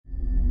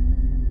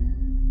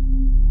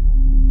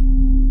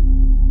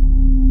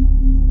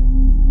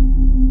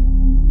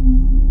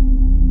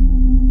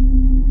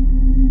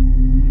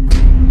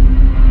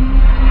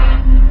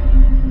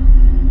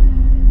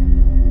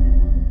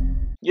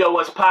Yo,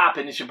 what's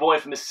poppin'? It's your boy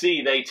from the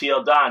C, the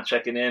ATL Don,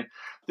 checking in.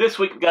 This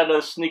week we got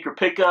another sneaker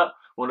pickup.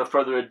 Without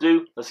further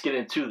ado, let's get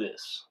into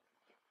this.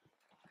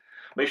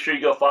 Make sure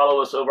you go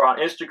follow us over on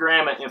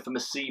Instagram at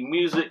Infamous C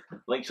Music.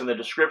 Links in the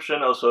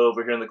description. Also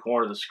over here in the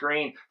corner of the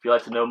screen. If you'd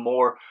like to know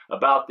more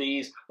about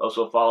these,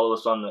 also follow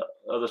us on the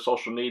other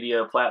social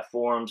media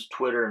platforms,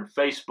 Twitter and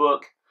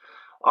Facebook.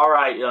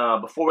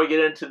 Alright, before we get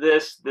into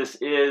this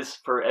is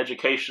for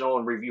educational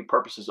and review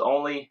purposes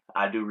only.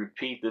 I do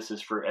repeat, this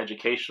is for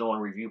educational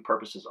and review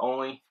purposes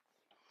only.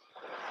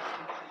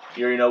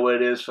 You already know what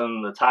it is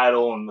from the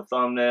title and the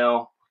thumbnail.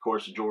 Of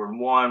course, Jordan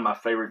 1, my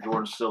favorite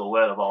Jordan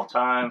silhouette of all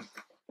time.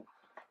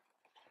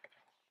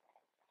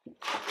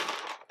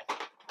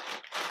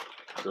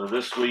 So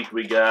this week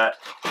we got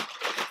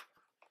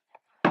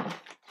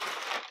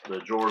the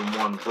Jordan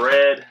 1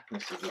 Bred.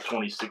 This is the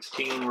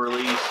 2016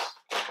 release,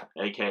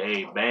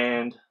 aka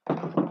Banned.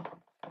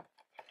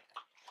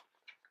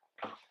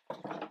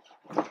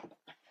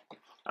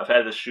 I've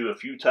had this shoe a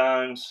few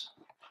times.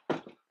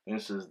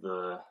 This is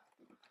the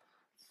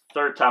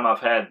third time I've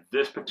had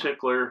this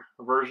particular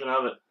version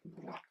of it.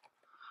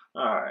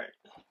 Alright,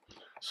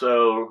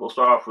 so we'll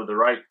start off with the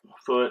right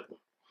foot.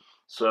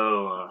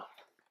 So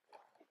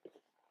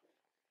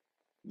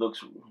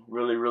looks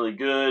really, really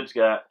good. It's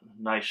got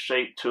nice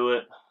shape to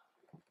it.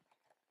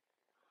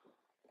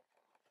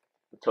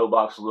 The toe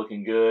box is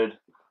looking good.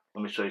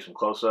 Let me show you some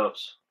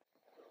close-ups.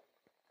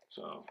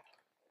 So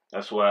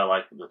that's the way I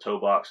like the toe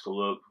box to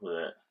look, with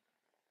it,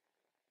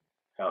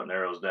 how it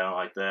narrows down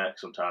like that.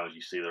 Sometimes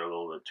you see they're a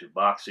little bit too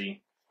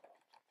boxy.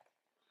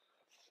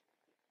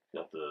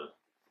 Got the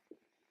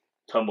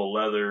tumble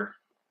leather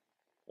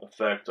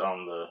effect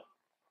on the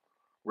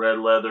red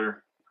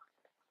leather.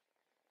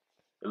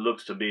 It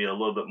looks to be a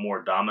little bit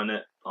more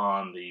dominant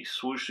on the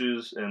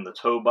swooshes and the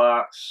toe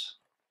box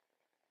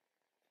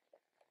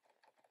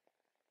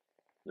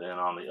than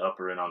on the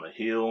upper and on the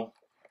heel.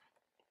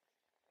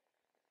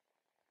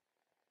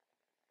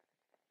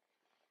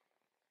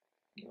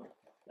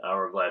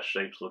 Hourglass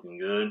shape's looking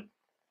good.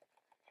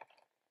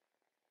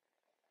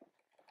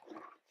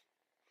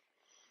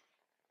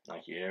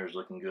 Nike Air is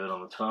looking good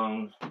on the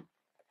tongue.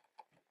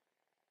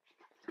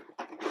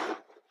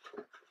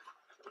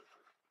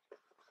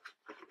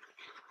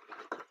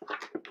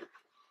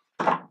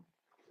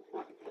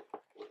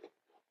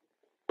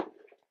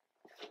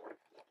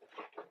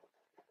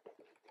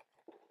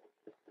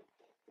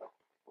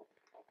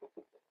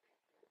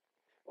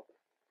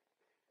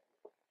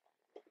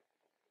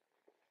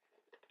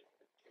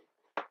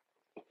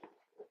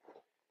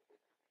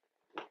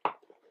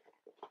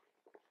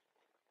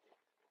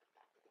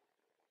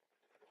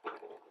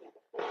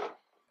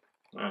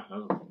 That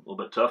was a little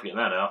bit tough getting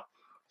that out.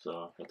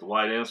 So, got the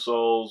white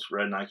insoles,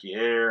 red Nike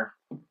Air.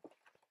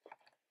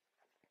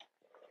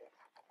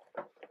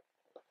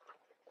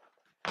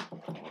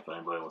 If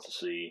anybody wants to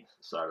see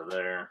the side of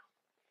there.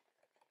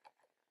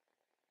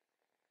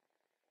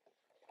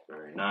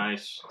 Very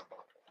nice.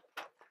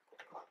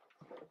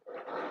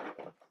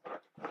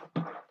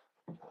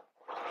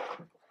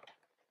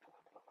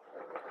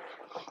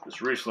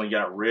 Just recently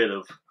got rid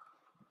of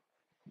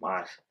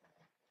my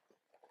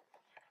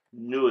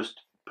newest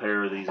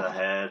pair of these I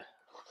had.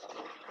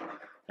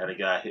 Had a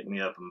guy hit me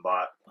up and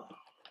bought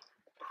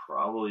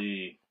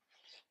probably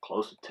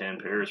close to 10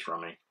 pairs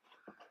from me.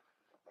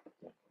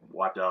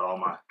 Wiped out all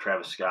my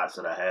Travis Scotts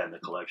that I had in the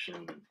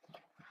collection.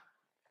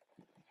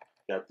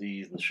 Got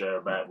these and the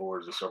shadow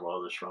backboards and several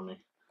others from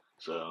me.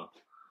 So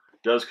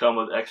it does come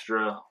with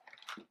extra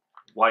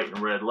white and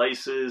red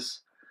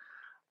laces.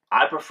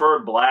 I prefer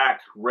black.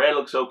 Red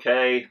looks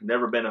okay.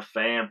 Never been a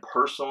fan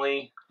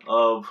personally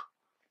of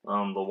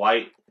the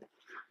white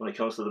when it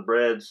comes to the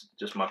Breds.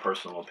 Just my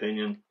personal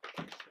opinion.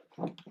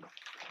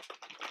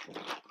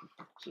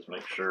 Just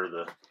make sure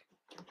the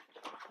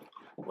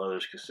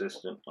leather's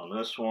consistent on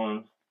this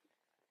one.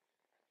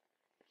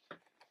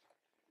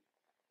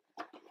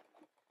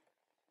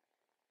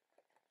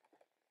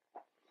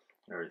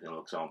 Everything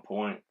looks on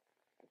point.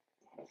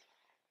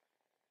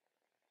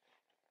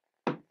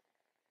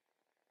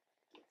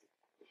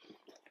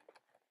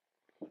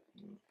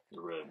 The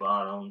red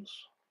bottoms.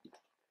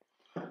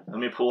 Let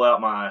me pull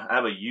out I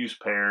have a used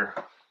pair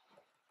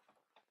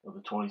of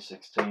the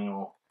 2016.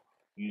 We'll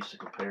use to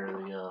compare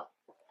the,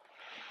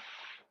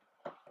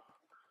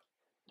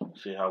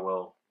 see how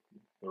well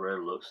the red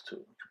looks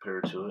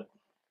compared to it.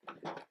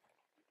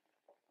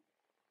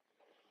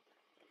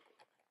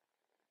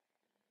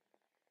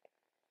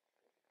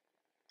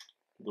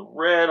 The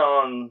red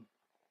on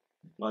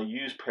my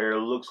used pair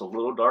looks a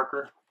little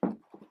darker.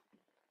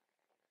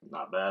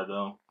 Not bad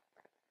though.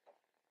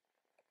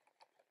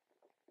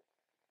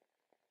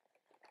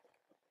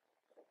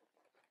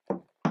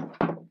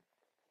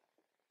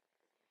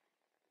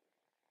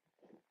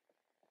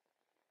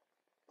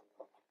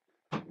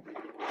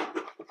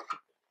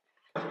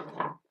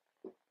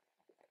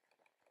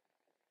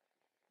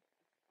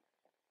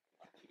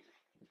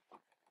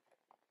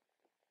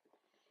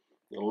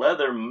 The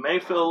leather may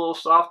feel a little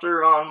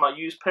softer on my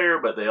used pair,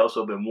 but they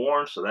also have been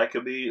worn, so that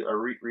could be a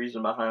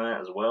reason behind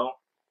that as well.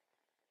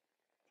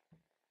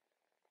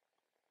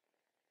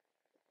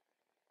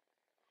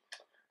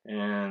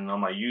 And on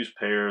my used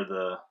pair,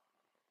 the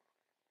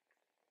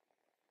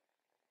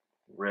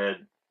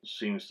red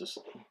seems to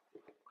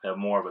have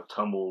more of a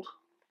tumbled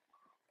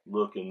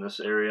look in this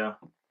area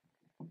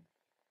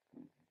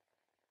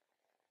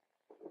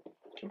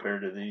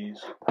compared to these.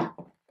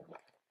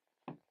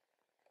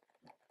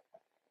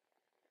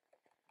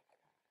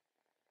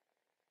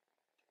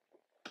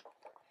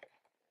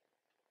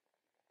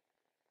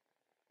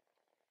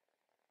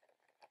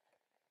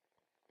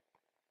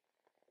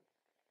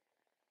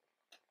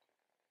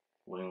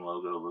 Wing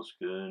logo looks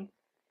good.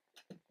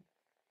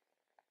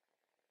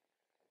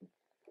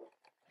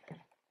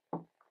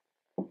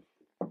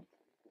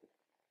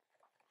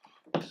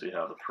 See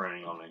how the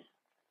printing on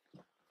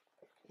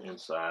the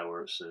inside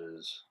where it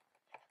says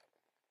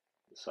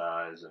the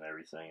size and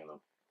everything, and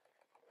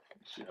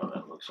see how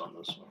that looks on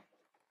this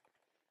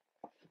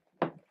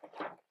one.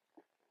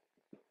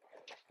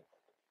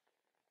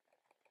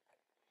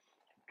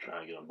 Try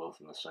to get them both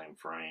in the same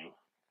frame.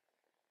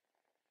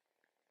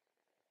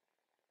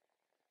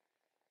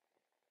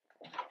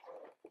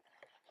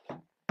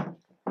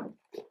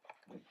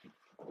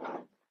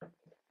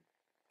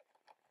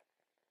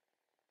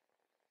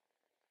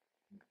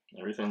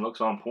 Everything looks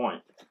on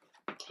point.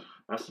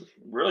 That's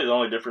really the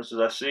only differences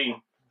I see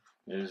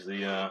is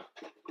the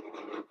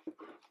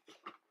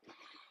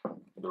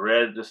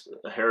red, just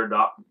a hair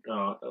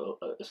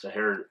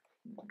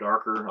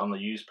darker on the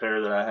used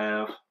pair that I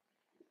have,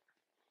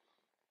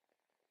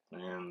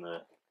 and the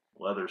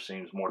leather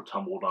seems more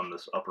tumbled on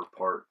this upper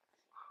part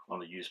on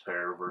the used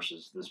pair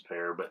versus this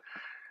pair. But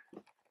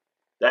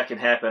that can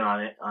happen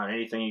on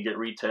anything you get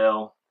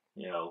retail.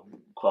 You know,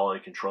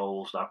 quality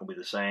control is not going to be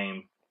the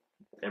same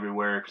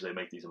everywhere because they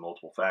make these in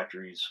multiple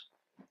factories.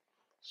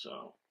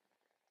 So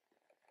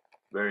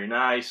very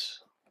nice.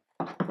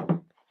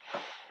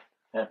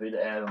 Happy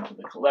to add them to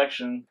the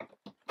collection.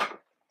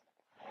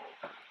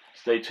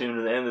 Stay tuned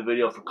to the end of the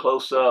video for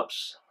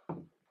close-ups.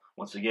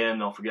 Once again,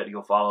 don't forget to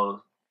go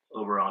follow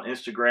over on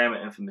Instagram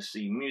at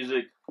Unltd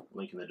Music.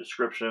 Link in the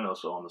description,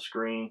 also on the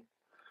screen.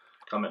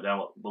 Comment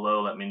down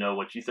below, let me know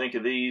what you think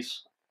of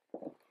these.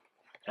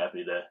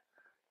 Happy to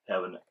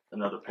have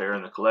another pair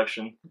in the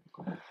collection.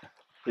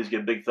 Please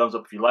give a big thumbs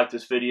up if you like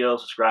this video.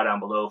 Subscribe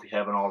down below if you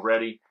haven't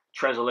already.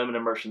 Trenz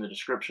Unltd merch in the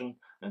description.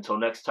 Until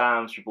next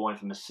time, it's your boy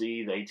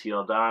Unltd, the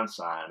ATL Don,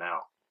 signing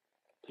out.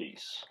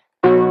 Peace.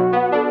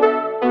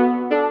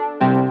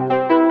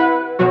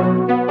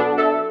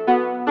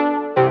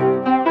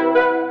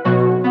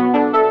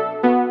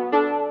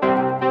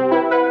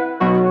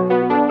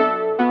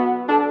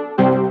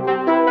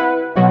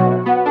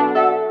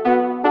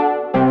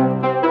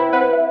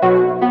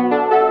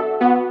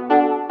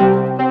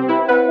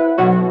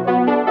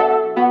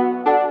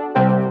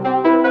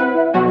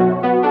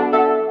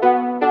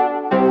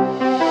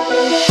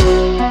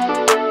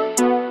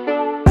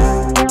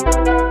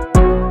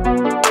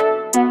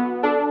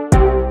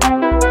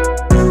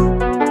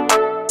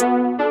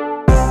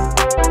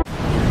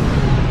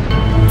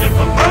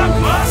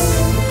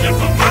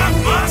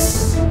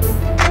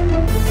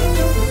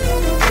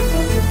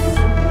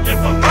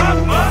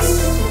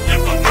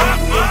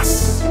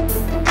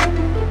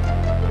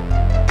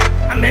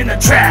 I'm in the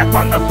trap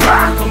on the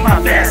block with my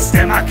vest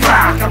and my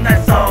clock. I'm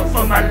that thug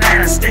for my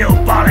land, still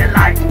ballin'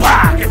 like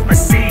Bach. If my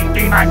seed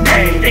be my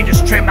name, they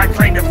just trade my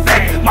claim to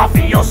fame.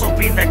 Mafioso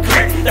be the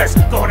clique that's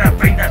gonna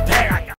bring